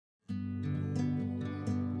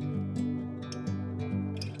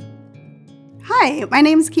Hi, my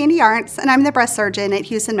name is Candy Arentz, and I'm the breast surgeon at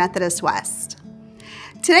Houston Methodist West.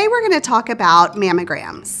 Today we're going to talk about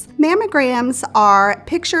mammograms. Mammograms are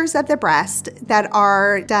pictures of the breast that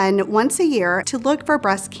are done once a year to look for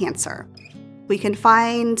breast cancer. We can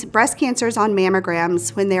find breast cancers on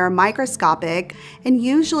mammograms when they are microscopic, and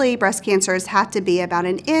usually breast cancers have to be about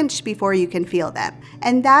an inch before you can feel them.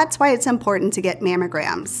 And that's why it's important to get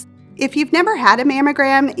mammograms. If you've never had a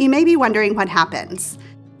mammogram, you may be wondering what happens.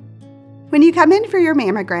 When you come in for your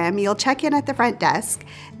mammogram, you'll check in at the front desk,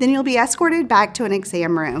 then you'll be escorted back to an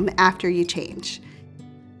exam room after you change.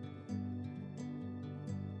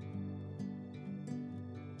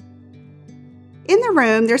 In the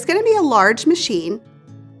room, there's going to be a large machine.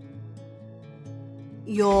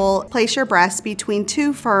 You'll place your breast between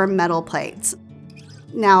two firm metal plates.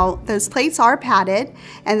 Now, those plates are padded,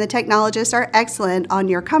 and the technologists are excellent on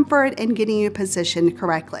your comfort and getting you positioned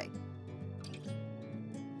correctly.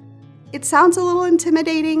 It sounds a little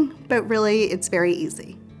intimidating, but really it's very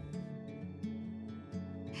easy.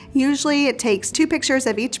 Usually it takes 2 pictures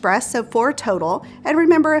of each breast, so 4 total. And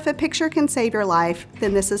remember, if a picture can save your life,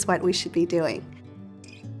 then this is what we should be doing.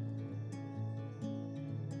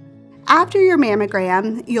 After your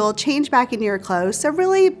mammogram, you'll change back into your clothes, so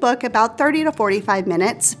really book about 30 to 45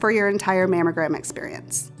 minutes for your entire mammogram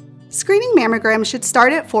experience. Screening mammograms should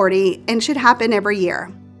start at 40 and should happen every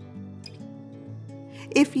year.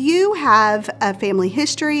 If you have a family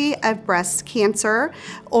history of breast cancer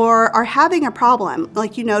or are having a problem,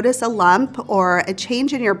 like you notice a lump or a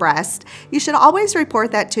change in your breast, you should always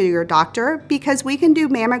report that to your doctor because we can do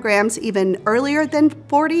mammograms even earlier than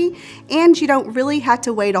 40, and you don't really have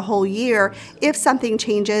to wait a whole year if something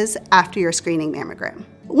changes after your screening mammogram.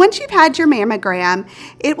 Once you've had your mammogram,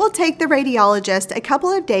 it will take the radiologist a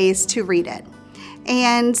couple of days to read it.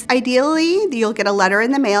 And ideally, you'll get a letter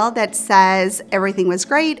in the mail that says everything was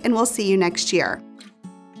great and we'll see you next year.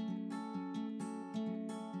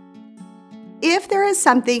 If there is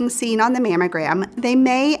something seen on the mammogram, they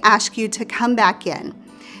may ask you to come back in.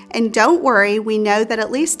 And don't worry, we know that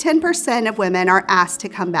at least 10% of women are asked to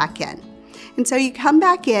come back in. And so you come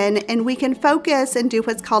back in and we can focus and do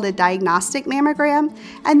what's called a diagnostic mammogram.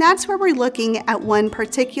 And that's where we're looking at one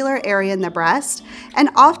particular area in the breast. And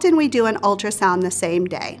often we do an ultrasound the same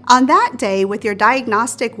day. On that day, with your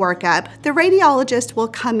diagnostic workup, the radiologist will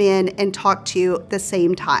come in and talk to you the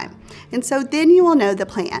same time. And so then you will know the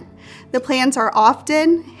plan. The plans are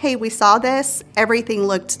often, hey, we saw this, everything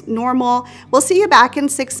looked normal. We'll see you back in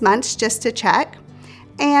 6 months just to check.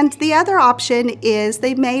 And the other option is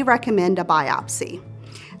they may recommend a biopsy.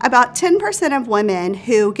 About 10% of women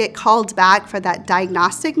who get called back for that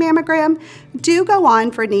diagnostic mammogram do go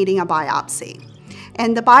on for needing a biopsy.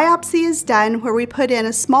 And the biopsy is done where we put in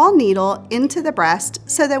a small needle into the breast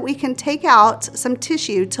so that we can take out some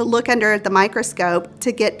tissue to look under the microscope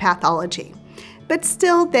to get pathology. But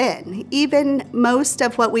still then, even most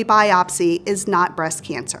of what we biopsy is not breast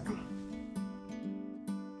cancer.